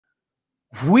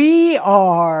We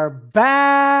are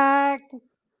back.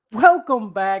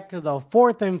 Welcome back to the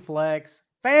Fourth and Flex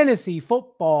Fantasy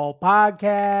Football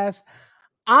Podcast.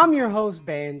 I'm your host,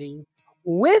 Bandy.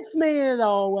 With me, as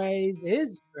always,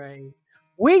 is Trey.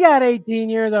 We got 18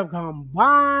 years of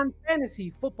combined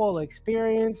fantasy football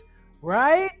experience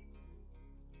right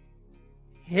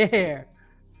here.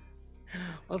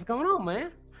 What's going on,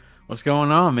 man? What's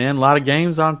going on, man? A lot of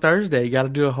games on Thursday. You got to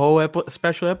do a whole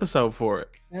special episode for it.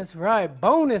 That's right.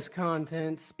 Bonus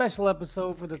content, special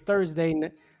episode for the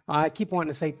Thursday. I keep wanting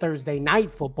to say Thursday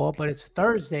night football, but it's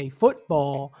Thursday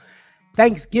football.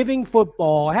 Thanksgiving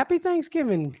football. Happy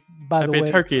Thanksgiving, by the way.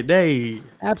 Happy Turkey Day.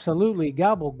 Absolutely.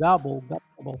 Gobble, gobble,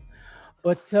 gobble.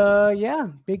 But yeah,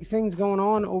 big things going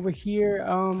on over here.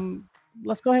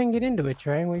 Let's go ahead and get into it,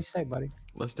 Trey. What do you say, buddy?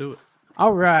 Let's do it.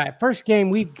 All right. First game,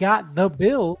 we've got the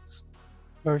Bills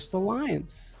versus the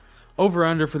Lions.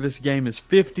 Over-under for this game is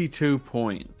 52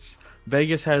 points.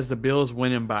 Vegas has the Bills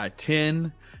winning by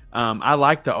 10. I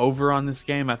like the over on this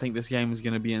game. I think this game is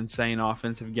going to be an insane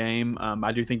offensive game.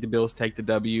 I do think the Bills take the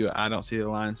W. I don't see the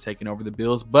Lions taking over the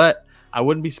Bills, but I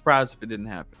wouldn't be surprised if it didn't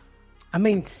happen. I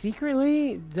mean,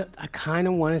 secretly, I kind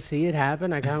of want to see it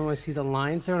happen. I kind of want to see the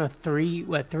Lions. They're on a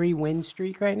three-win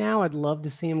streak right now. I'd love to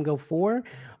see them go 4,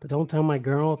 but don't tell my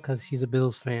girl because she's a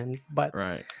Bills fan. But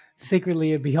right.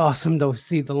 Secretly, it'd be awesome to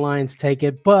see the Lions take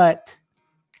it. But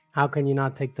how can you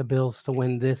not take the Bills to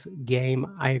win this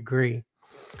game? I agree.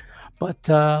 But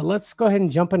let's go ahead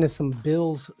and jump into some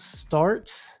Bills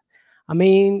starts. I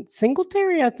mean,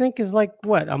 Singletary, I think, is like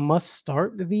a must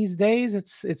start these days.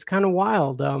 It's kind of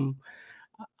wild.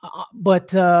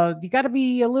 But you got to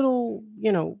be a little,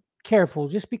 careful,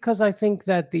 just because I think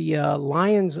that the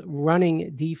Lions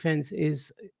running defense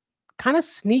is kind of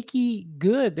sneaky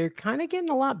good. They're kind of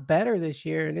getting a lot better this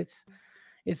year, and it's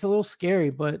a little scary.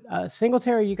 But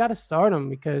Singletary, you got to start him,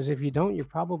 because if you don't, you're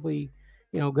probably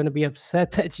going to be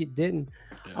upset that you didn't.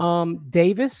 Yeah.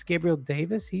 Gabriel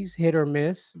Davis, he's hit or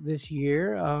miss this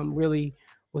year. Really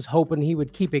was hoping he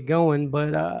would keep it going,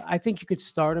 but I think you could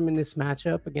start him in this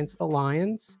matchup against the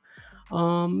Lions.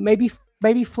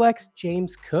 Maybe flex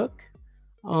James Cook.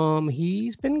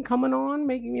 He's been coming on,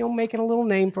 making a little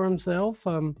name for himself.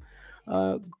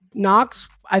 Knox,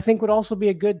 I think, would also be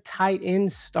a good tight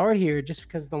end start here, just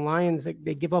because the Lions,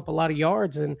 they give up a lot of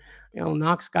yards, and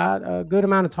Knox got a good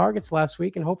amount of targets last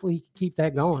week, and hopefully he can keep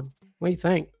that going. What do you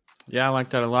think? Yeah, I like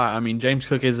that a lot. I mean, James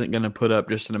Cook isn't going to put up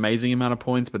just an amazing amount of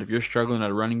points, but if you're struggling at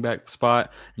a running back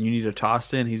spot and you need a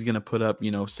toss in, he's going to put up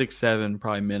 6, 7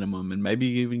 probably minimum, and maybe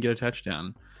even get a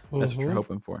touchdown. That's what you're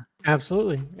hoping for.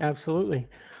 Absolutely.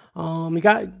 We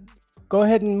got go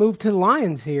ahead and move to the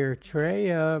Lions here, Trey.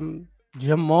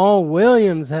 Jamal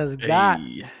Williams has got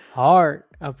heart,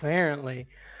 apparently.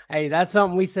 Hey, that's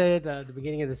something we said at the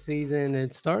beginning of the season, and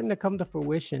it's starting to come to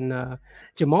fruition.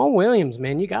 Jamal Williams,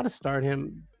 man, you got to start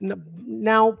him.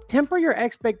 Now, temper your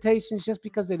expectations, just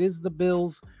because it is the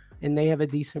Bills, and they have a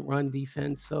decent run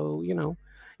defense. So,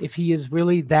 if he is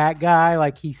really that guy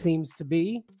like he seems to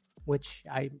be, which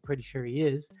I'm pretty sure he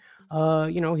is,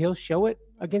 he'll show it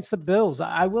against the Bills.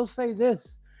 I will say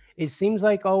this. It seems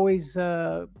like always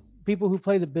people who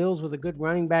play the Bills with a good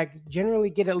running back generally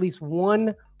get at least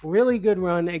one really good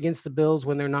run against the Bills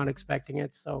when they're not expecting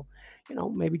it. So,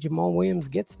 maybe Jamal Williams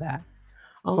gets that.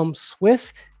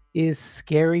 Swift is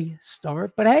scary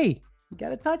start, but hey, he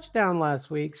got a touchdown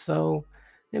last week. So,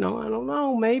 I don't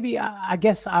know. Maybe I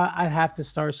guess I'd have to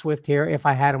start Swift here if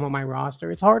I had him on my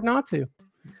roster. It's hard not to.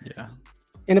 Yeah.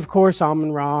 And of course,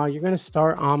 Amon-Ra. You're going to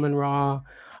start Amon-Ra.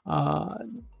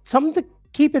 Something to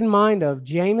keep in mind of,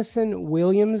 Jameson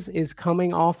Williams is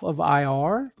coming off of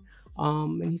IR.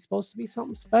 And he's supposed to be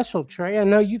something special, Trey. I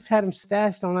know you've had him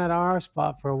stashed on that IR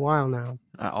spot for a while now.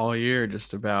 All year,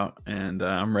 just about. And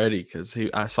I'm ready, because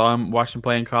I saw him, watched him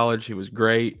play in college. He was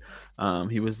great.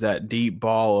 He was that deep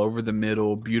ball over the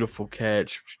middle, beautiful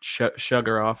catch,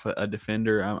 sugar off a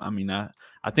defender.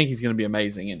 I think he's going to be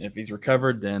amazing. And if he's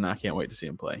recovered, then I can't wait to see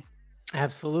him play.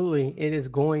 Absolutely. It is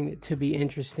going to be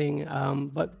interesting.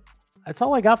 But that's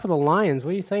all I got for the Lions.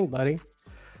 What do you think, buddy?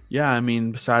 Yeah, I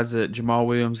mean, besides that, Jamal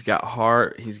Williams got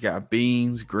heart. He's got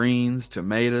beans, greens,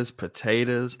 tomatoes,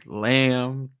 potatoes,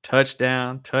 lamb,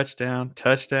 touchdown. Do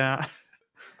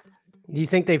you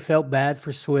think they felt bad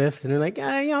for Swift, and they're like, go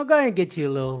ahead and get you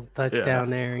a little touchdown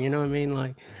there? You know what I mean?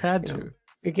 Like, had to.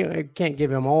 You can't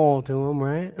give him all to him,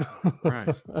 right?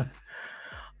 Right.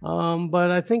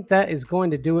 But I think that is going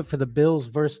to do it for the Bills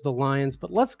versus the Lions.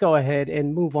 But let's go ahead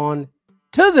and move on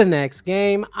to the next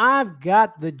game. I've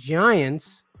got the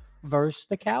Giants versus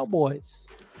the Cowboys.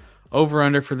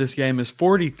 Over-under for this game is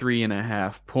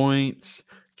 43.5 points.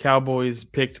 Cowboys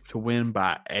picked to win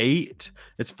by 8.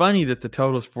 It's funny that the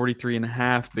total is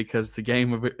 43.5 because the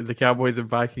game of the Cowboys and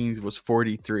Vikings was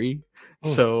 43.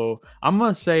 So I'm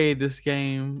going to say this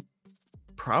game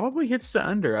probably hits the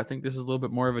under. I think this is a little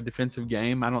bit more of a defensive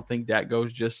game. I don't think that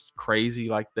goes just crazy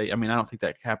like I don't think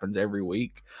that happens every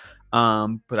week.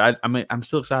 But I'm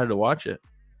still excited to watch it.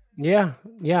 Yeah,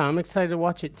 I'm excited to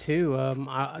watch it too.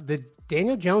 The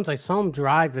Daniel Jones, I saw him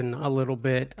driving a little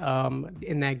bit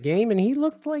in that game, and he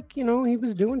looked like he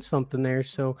was doing something there.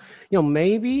 So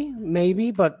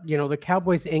maybe, but the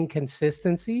Cowboys'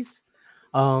 inconsistencies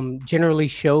generally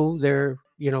show their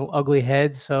ugly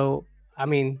heads. So I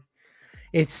mean,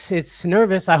 it's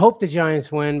nervous. I hope the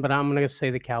Giants win, but I'm gonna say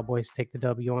the Cowboys take the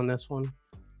W on this one.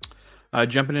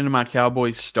 Jumping into my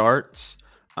Cowboys starts.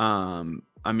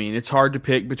 It's hard to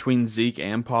pick between Zeke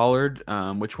and Pollard,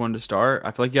 which one to start.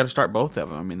 I feel like you got to start both of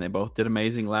them. I mean, they both did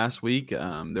amazing last week.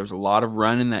 There was a lot of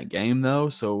run in that game, though,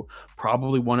 so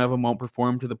probably one of them won't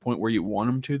perform to the point where you want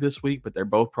them to this week, but they're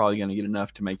both probably going to get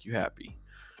enough to make you happy.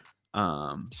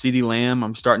 CeeDee Lamb,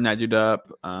 I'm starting that dude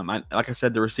up. Like I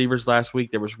said, the receivers last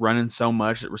week, there was running so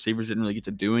much that receivers didn't really get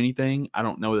to do anything. I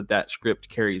don't know that script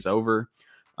carries over.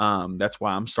 That's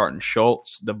why I'm starting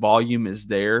Schultz. The volume is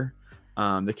there.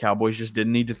 The Cowboys just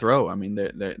didn't need to throw. I mean,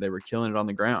 they were killing it on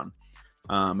the ground.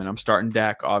 And I'm starting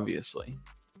Dak, obviously.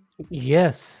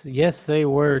 Yes, they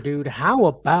were, dude. How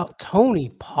about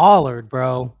Tony Pollard,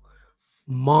 bro?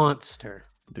 Monster.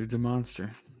 Dude's a monster.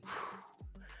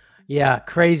 Yeah,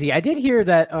 crazy. I did hear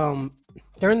that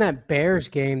during that Bears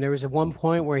game, there was at one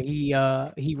point where he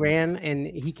ran and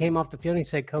he came off the field and he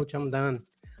said, "Coach, I'm done.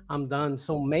 I'm done."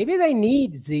 So maybe they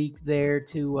need Zeke there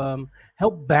to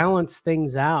help balance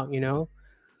things out,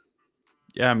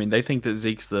 Yeah, I mean, they think that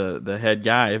Zeke's the head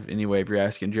guy, if you're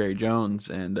asking Jerry Jones.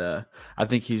 And I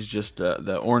think he's just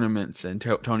the ornaments, and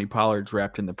Tony Pollard's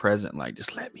wrapped in the present, like,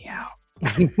 just let me out.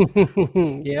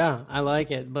 Yeah, I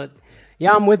like it. But,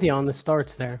 yeah, I'm with you on the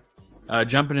starts there.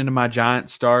 Jumping into my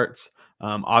Giants starts,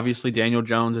 obviously Daniel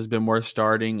Jones has been worth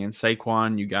starting, and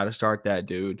Saquon, you got to start that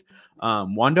dude.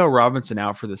 Wan'Dale Robinson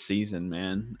out for the season,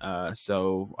 man.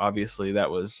 So obviously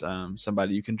that was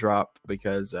somebody you can drop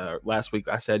because last week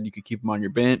I said you could keep him on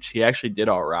your bench. He actually did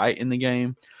all right in the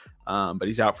game, but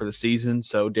he's out for the season.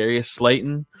 So Darius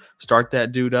Slayton, start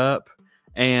that dude up.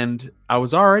 And I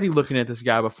was already looking at this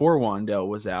guy before Wan'Dale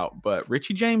was out, but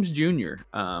Richie James Jr.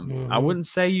 I wouldn't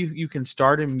say you can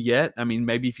start him yet. I mean,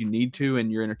 maybe if you need to and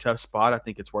you're in a tough spot, I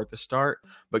think it's worth a start.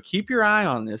 But keep your eye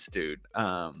on this dude.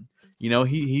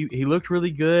 He looked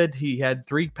really good. He had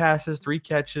 3 passes, 3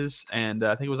 catches, and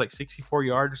I think it was like 64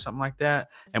 yards or something like that.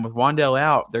 And with Wan'Dale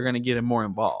out, they're going to get him more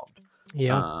involved.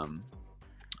 Yeah.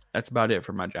 That's about it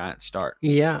for my Giants starts.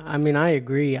 Yeah, I mean, I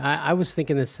agree. I was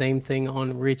thinking the same thing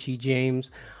on Richie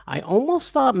James. I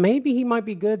almost thought maybe he might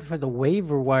be good for the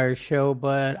waiver wire show,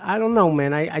 but I don't know,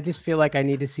 man. I just feel like I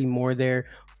need to see more there.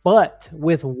 But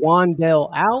with Wan'Dale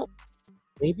out,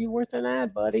 maybe worth an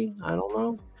ad, buddy. I don't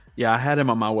know. Yeah, I had him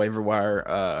on my waiver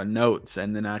wire notes,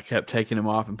 and then I kept taking him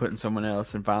off and putting someone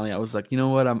else. And finally, I was like, you know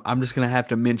what? I'm just gonna have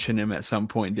to mention him at some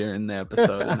point during the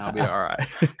episode, and I'll be all right.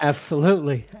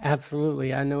 Absolutely.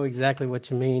 I know exactly what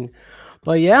you mean.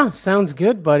 But yeah, sounds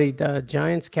good, buddy. The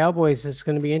Giants Cowboys is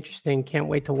going to be interesting. Can't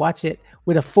wait to watch it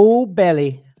with a full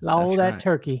belly, all that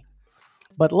turkey.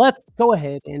 But let's go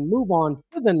ahead and move on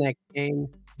to the next game.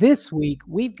 This week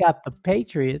we've got the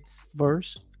Patriots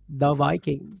versus the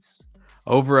Vikings.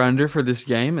 Over-under for this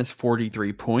game is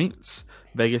 43 points.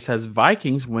 Vegas has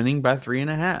Vikings winning by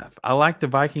 3.5. I like the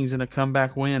Vikings in a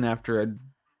comeback win after a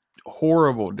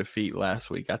horrible defeat last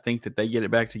week. I think that they get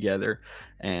it back together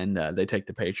and they take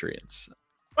the Patriots.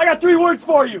 I got 3 words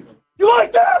for you. You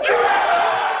like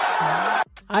that?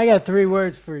 I got 3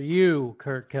 words for you,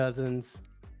 Kirk Cousins.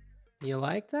 You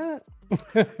like that?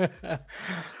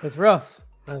 That's rough.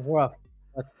 But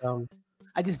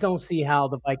I just don't see how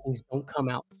the Vikings don't come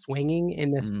out swinging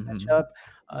in this matchup.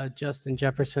 Justin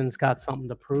Jefferson's got something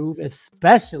to prove,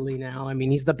 especially now. I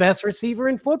mean, he's the best receiver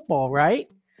in football, right?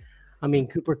 I mean,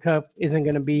 Cooper Kupp isn't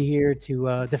going to be here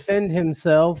to defend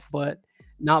himself, but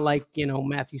not like,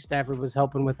 Matthew Stafford was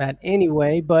helping with that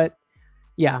anyway. But,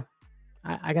 yeah,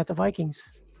 I got the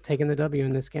Vikings taking the W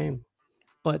in this game.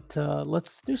 But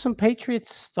let's do some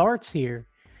Patriots starts here.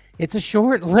 It's a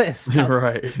short list.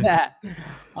 Right. That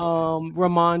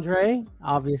Ramondre,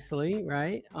 obviously,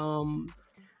 right?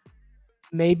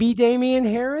 Maybe Damian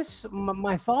Harris.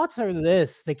 My thoughts are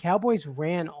this. The Cowboys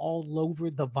ran all over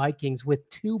the Vikings with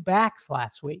 2 backs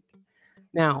last week.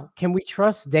 Now, can we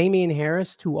trust Damian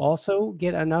Harris to also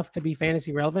get enough to be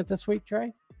fantasy relevant this week,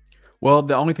 Trey? Well,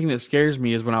 the only thing that scares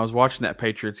me is when I was watching that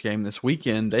Patriots game this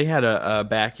weekend, they had a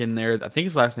back in there. I think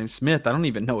his last name's Smith. I don't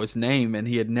even know his name, and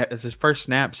he had it's his first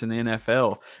snaps in the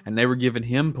NFL, and they were giving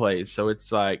him plays. So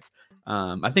it's like,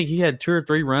 I think he had 2 or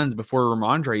 3 runs before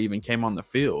Ramondre even came on the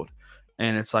field,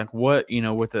 and it's like, what,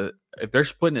 with if they're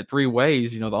splitting it 3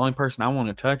 ways, the only person I want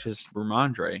to touch is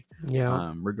Ramondre,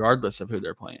 regardless of who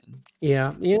they're playing.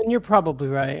 Yeah, and you're probably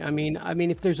right. I mean,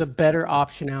 if there's a better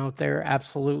option out there,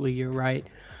 absolutely, you're right.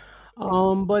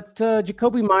 But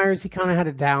Jacoby Myers, he kind of had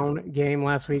a down game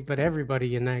last week, but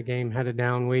everybody in that game had a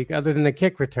down week, other than the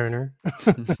kick returner.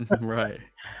 Right.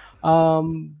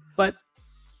 But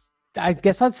I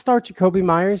guess I'd start Jacoby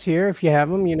Myers here if you have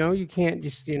him. You can't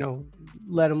just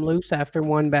let him loose after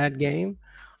one bad game.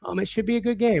 It should be a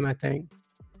good game, I think.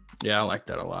 Yeah, I like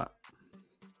that a lot.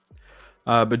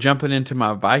 But jumping into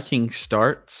my Vikings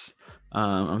starts,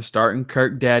 I'm starting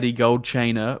Kirk Daddy Gold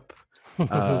Chain up. We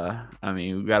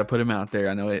got to put him out there.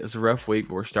 I know it was a rough week,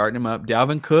 but we're starting him up.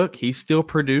 Dalvin Cook, he still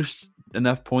produced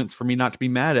enough points for me not to be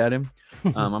mad at him.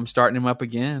 I'm starting him up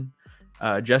again.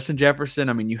 Justin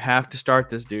Jefferson, you have to start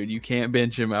this dude. You can't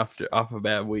bench him off a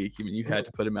bad week. You had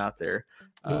to put him out there.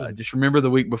 Just remember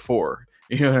the week before,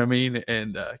 you know what I mean?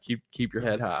 And keep your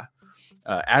head high.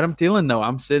 Adam Thielen, no,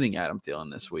 I'm sitting Adam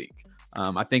Thielen this week.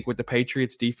 I think with the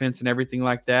Patriots defense and everything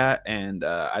like that, and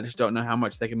I just don't know how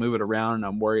much they can move it around, and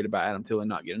I'm worried about Adam Thielen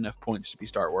not getting enough points to be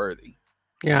start worthy.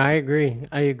 Yeah, I agree.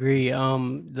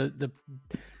 The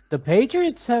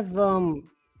Patriots have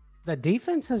the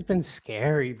defense has been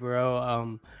scary,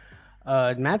 bro.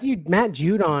 Matt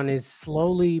Judon is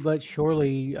slowly but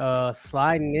surely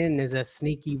sliding in as a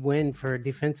sneaky win for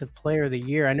Defensive Player of the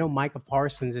Year. I know Micah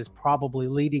Parsons is probably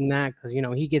leading that because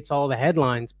he gets all the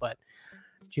headlines, but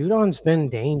Judon's been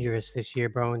dangerous this year,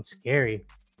 bro, and scary.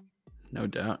 No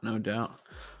doubt, no doubt.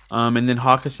 And then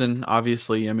Hawkinson,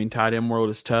 obviously, tight end world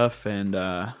is tough, and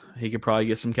he could probably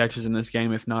get some catches in this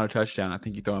game, if not a touchdown. I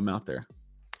think you throw him out there.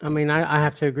 I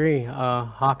have to agree.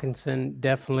 Hawkinson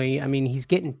definitely. He's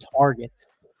getting targets,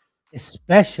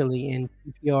 especially in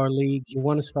PPR leagues. You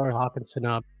want to start Hawkinson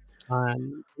up.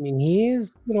 He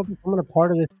is, becoming a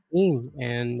part of this team,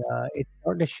 and it's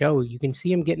starting to show. You can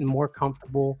see him getting more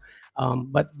comfortable.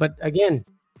 But again,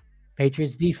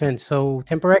 Patriots defense. So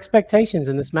temper expectations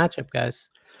in this matchup, guys.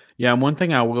 Yeah, and one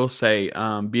thing I will say,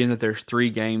 being that there's 3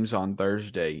 games on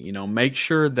Thursday, make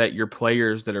sure that your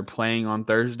players that are playing on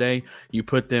Thursday, you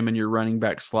put them in your running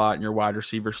back slot and your wide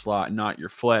receiver slot, not your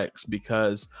flex,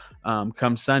 because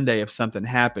come Sunday, if something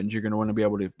happens, you're going to want to be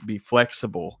able to be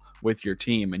flexible with your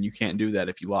team, and you can't do that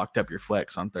if you locked up your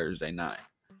flex on Thursday night.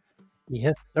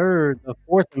 Yes, sir. The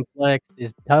fourth and flex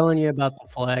is telling you about the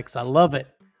flex. I love it.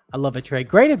 I love it, Trey.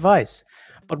 Great advice.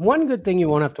 But one good thing you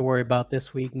won't have to worry about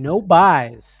this week, no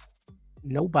buys.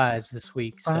 No buys this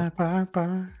week. So.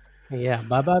 Bye. Yeah,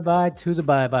 bye to the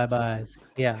buys.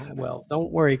 Yeah, well,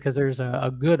 don't worry because there's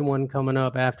a good one coming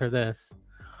up after this.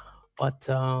 But,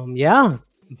 yeah,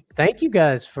 thank you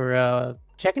guys for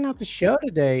checking out the show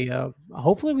today.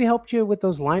 Hopefully we helped you with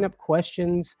those lineup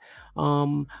questions.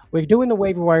 We're doing the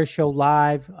Waiver Wire Show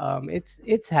live.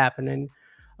 It's happening.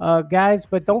 Guys,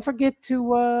 but don't forget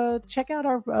to check out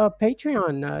our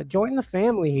Patreon. Join the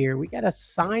family here. We got a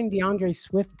signed DeAndre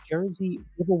Swift jersey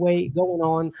giveaway going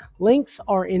on. Links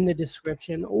are in the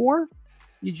description. Or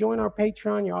you join our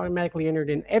Patreon, you're automatically entered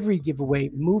in every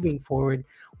giveaway moving forward.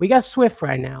 We got Swift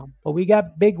right now, but we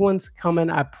got big ones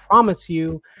coming. I promise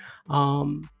you.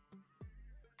 I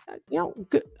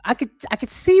could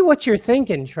see what you're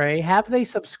thinking, Trey. Have they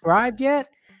subscribed yet,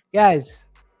 guys?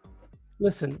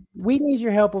 Listen, we need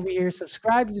your help over here.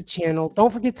 Subscribe to the channel.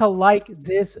 Don't forget to like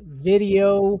this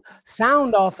video.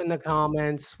 Sound off in the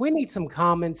comments. We need some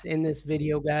comments in this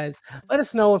video, guys. Let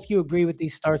us know if you agree with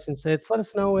these starts and sits. Let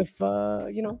us know if,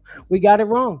 we got it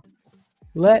wrong.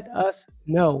 Let us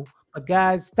know. But,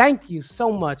 guys, thank you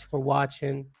so much for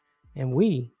watching, and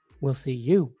we will see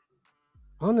you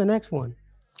on the next one.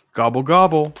 Gobble,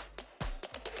 gobble.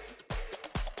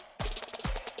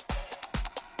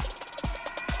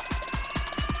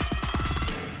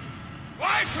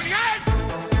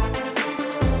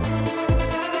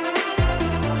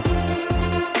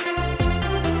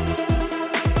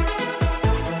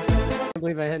 I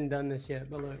believe I hadn't done this yet,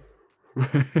 but look.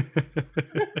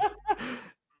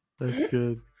 That's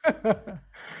good.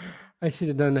 I should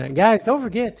have done that. Guys, don't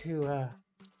forget to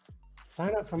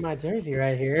sign up for my jersey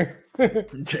right here.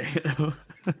 Damn.